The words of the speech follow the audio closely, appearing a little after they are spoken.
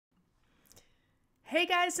Hey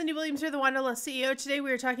guys, Cyndi Williams here, the Wanderlust CEO. Today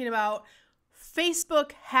we are talking about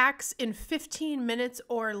Facebook hacks in 15 minutes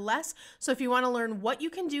or less. So if you want to learn what you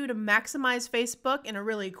can do to maximize Facebook in a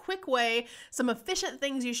really quick way, some efficient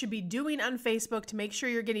things you should be doing on Facebook to make sure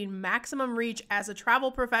you're getting maximum reach as a travel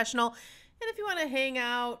professional. And if you want to hang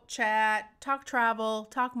out, chat, talk travel,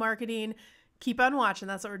 talk marketing, keep on watching.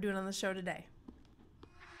 That's what we're doing on the show today.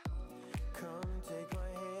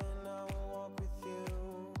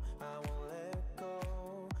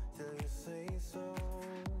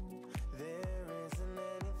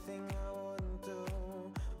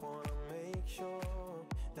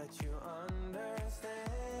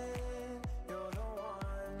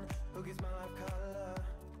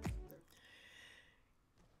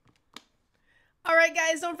 All right,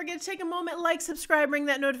 guys, don't forget to take a moment, like, subscribe, ring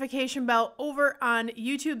that notification bell over on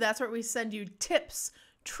YouTube. That's where we send you tips,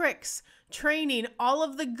 tricks, training, all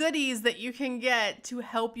of the goodies that you can get to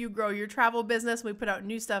help you grow your travel business. We put out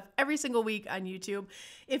new stuff every single week on YouTube.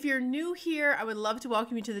 If you're new here, I would love to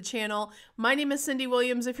welcome you to the channel. My name is Cyndi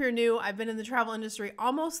Williams. If you're new, I've been in the travel industry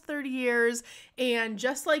almost 30 years. And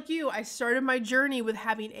just like you, I started my journey with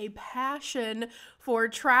having a passion for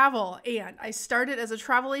travel. And I started as a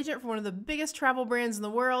travel agent for one of the biggest travel brands in the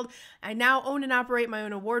world. I now own and operate my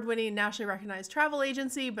own award-winning, nationally recognized travel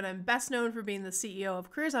agency, but I'm best known for being the CEO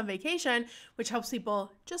of Careers on Vacation, which helps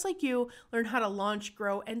people just like you learn how to launch,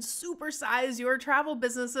 grow, and supersize your travel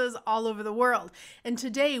businesses all over the world. And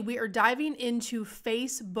today we are diving into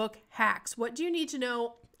Facebook hacks. What do you need to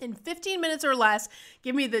know in 15 minutes or less?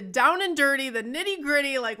 Give me the down and dirty, the nitty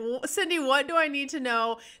gritty, like, Cyndi, what do I need to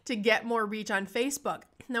know to get more reach on Facebook?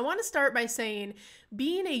 And I want to start by saying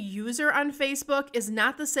being a user on Facebook is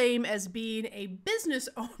not the same as being a business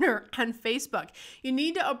owner on Facebook. You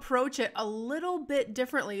need to approach it a little bit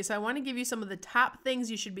differently. So I want to give you some of the top things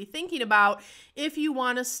you should be thinking about if you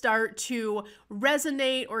want to start to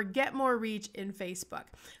resonate or get more reach in Facebook.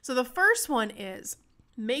 So the first one is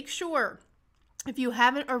make sure, if you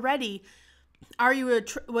haven't already, are you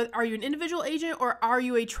an individual agent or are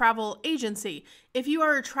you a travel agency? If you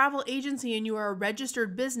are a travel agency and you are a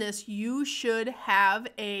registered business, you should have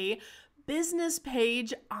a business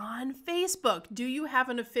page on Facebook. Do you have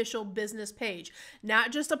an official business page?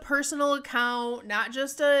 Not just a personal account, not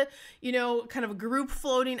just a, kind of a group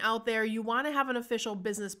floating out there. You want to have an official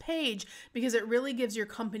business page because it really gives your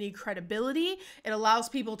company credibility. It allows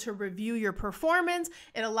people to review your performance.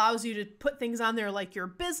 It allows you to put things on there like your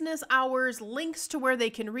business hours, links to where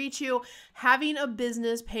they can reach you. Having a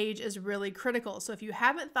business page is really critical. So if you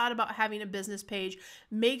haven't thought about having a business page,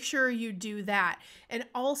 make sure you do that. And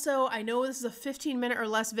also, I know this is a 15-minute or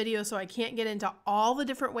less video, so I can't get into all the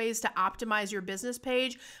different ways to optimize your business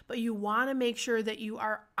page, but you want to make sure that you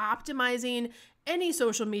are optimizing any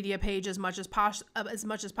social media page as much as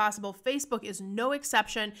possible. Facebook is no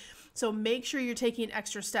exception. So make sure you're taking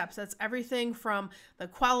extra steps. That's everything from the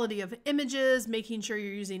quality of images, making sure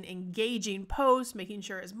you're using engaging posts, making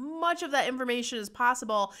sure as much of that information as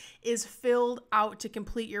possible is filled out to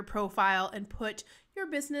complete your profile and put your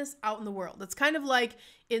business out in the world. It's kind of like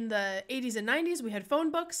in the 80s and 90s, we had phone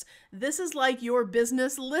books. This is like your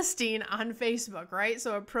business listing on Facebook, right?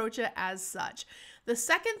 So approach it as such. The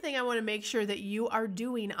second thing I want to make sure that you are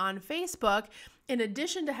doing on Facebook, in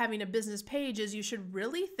addition to having a business page, is you should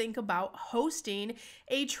really think about hosting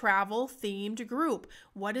a travel themed group.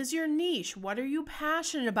 What is your niche? What are you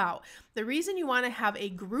passionate about? The reason you want to have a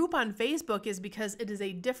group on Facebook is because it is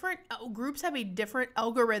groups have a different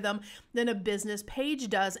algorithm than a business page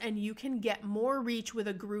does, and you can get more reach with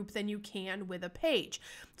a group than you can with a page.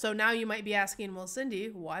 So now you might be asking, well,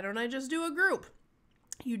 Cyndi, why don't I just do a group?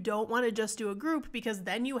 You don't want to just do a group because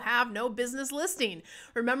then you have no business listing.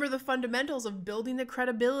 Remember the fundamentals of building the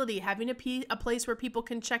credibility, having a place where people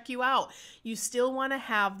can check you out. You still want to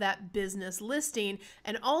have that business listing,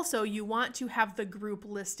 and also you want to have the group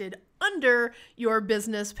listed under your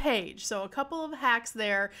business page. So a couple of hacks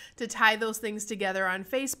there to tie those things together on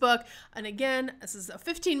Facebook. And again, this is a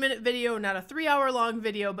 15-minute video, not a 3-hour long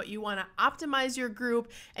video, but you want to optimize your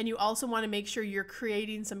group, and you also want to make sure you're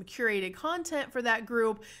creating some curated content for that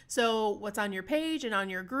group. So what's on your page and on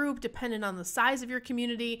your group, depending on the size of your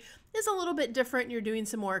community, is a little bit different. You're doing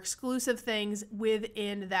some more exclusive things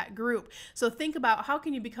within that group. So think about, how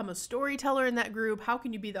can you become a storyteller in that group? How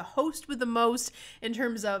can you be the host with the most in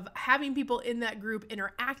terms of having people in that group,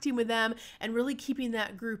 interacting with them, and really keeping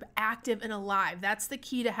that group active and alive? That's the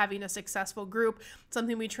key to having a successful group.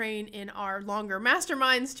 Something we train in our longer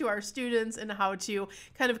masterminds to our students, and how to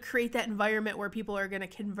kind of create that environment where people are going to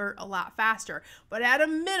convert a lot faster. But at a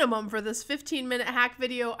minimum, for this 15-minute hack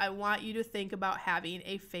video, I want you to think about having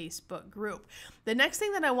a Facebook Facebook group. The next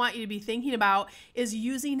thing that I want you to be thinking about is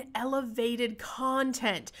using elevated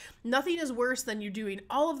content. Nothing is worse than you doing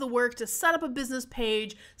all of the work to set up a business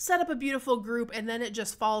page, set up a beautiful group, and then it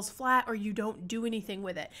just falls flat or you don't do anything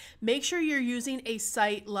with it. Make sure you're using a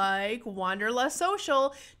site like Wanderlust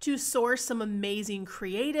Social to source some amazing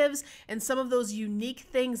creatives and some of those unique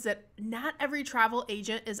things that not every travel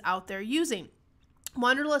agent is out there using.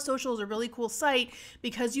 Wanderlust Social is a really cool site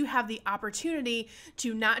because you have the opportunity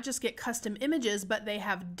to not just get custom images, but they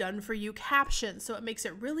have done for you captions. So it makes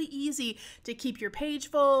it really easy to keep your page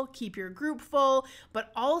full, keep your group full. But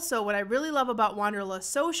also what I really love about Wanderlust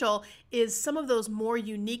Social is some of those more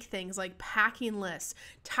unique things like packing lists,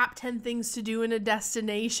 top 10 things to do in a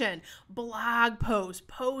destination, blog posts,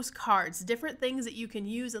 postcards, different things that you can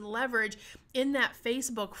use and leverage in that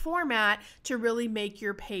Facebook format to really make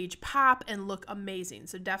your page pop and look amazing.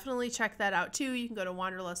 So definitely check that out too. You can go to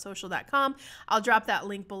wanderlustsocial.com. I'll drop that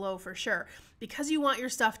link below for sure, because you want your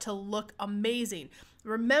stuff to look amazing.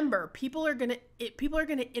 Remember, people are gonna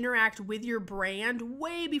interact with your brand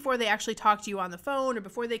way before they actually talk to you on the phone or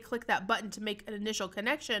before they click that button to make an initial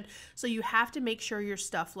connection. So you have to make sure your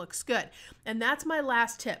stuff looks good. And that's my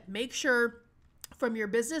last tip. Make sure from your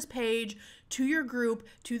business page to your group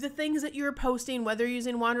to the things that you're posting, whether you're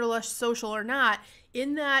using Wanderlust Social or not,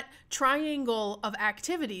 in that triangle of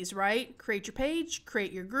activities, right? Create your page,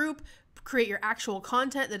 create your group, create your actual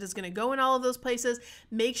content that is going to go in all of those places.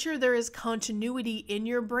 Make sure there is continuity in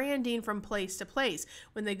your branding from place to place.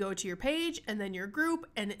 When they go to your page and then your group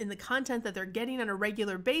and in the content that they're getting on a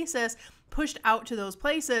regular basis pushed out to those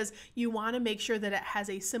places, you want to make sure that it has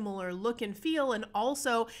a similar look and feel, and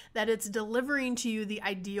also that it's delivering to you the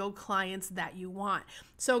ideal clients that you want.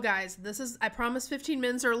 So guys, this is, I promise, 15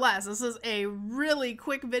 minutes or less. This is a really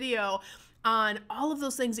quick video on all of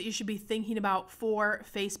those things that you should be thinking about for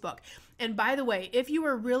Facebook. And by the way, if you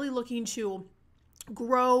are really looking to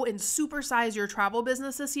grow and supersize your travel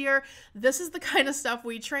business this year, this is the kind of stuff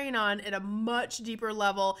we train on at a much deeper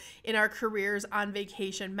level in our Careers on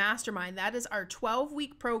Vacation Mastermind. That is our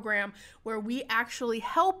 12-week program where we actually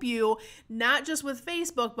help you not just with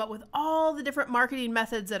Facebook, but with all the different marketing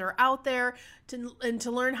methods that are out there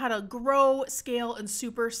to learn how to grow, scale, and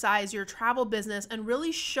supersize your travel business and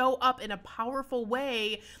really show up in a powerful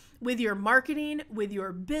way with your marketing, with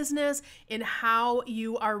your business, and how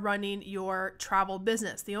you are running your travel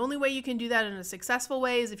business. The only way you can do that in a successful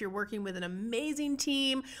way is if you're working with an amazing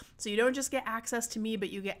team. So you don't just get access to me,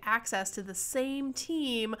 but you get access to the same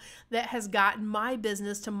team that has gotten my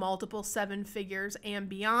business to multiple 7 figures and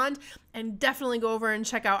beyond. And definitely go over and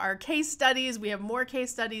check out our case studies. We have more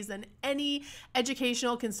case studies than any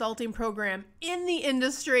educational consulting program in the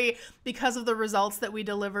industry because of the results that we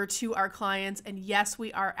deliver to our clients. And yes,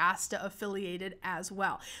 we are ASTA affiliated as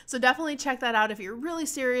well. So definitely check that out if you're really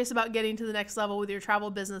serious about getting to the next level with your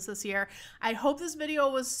travel business this year. I hope this video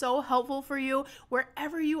was so helpful for you.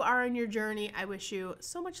 Wherever you are in your journey, I wish you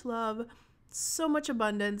so much love, so much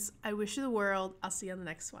abundance. I wish you the world. I'll see you on the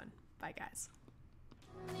next one. Bye, guys.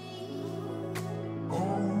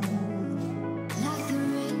 Oh.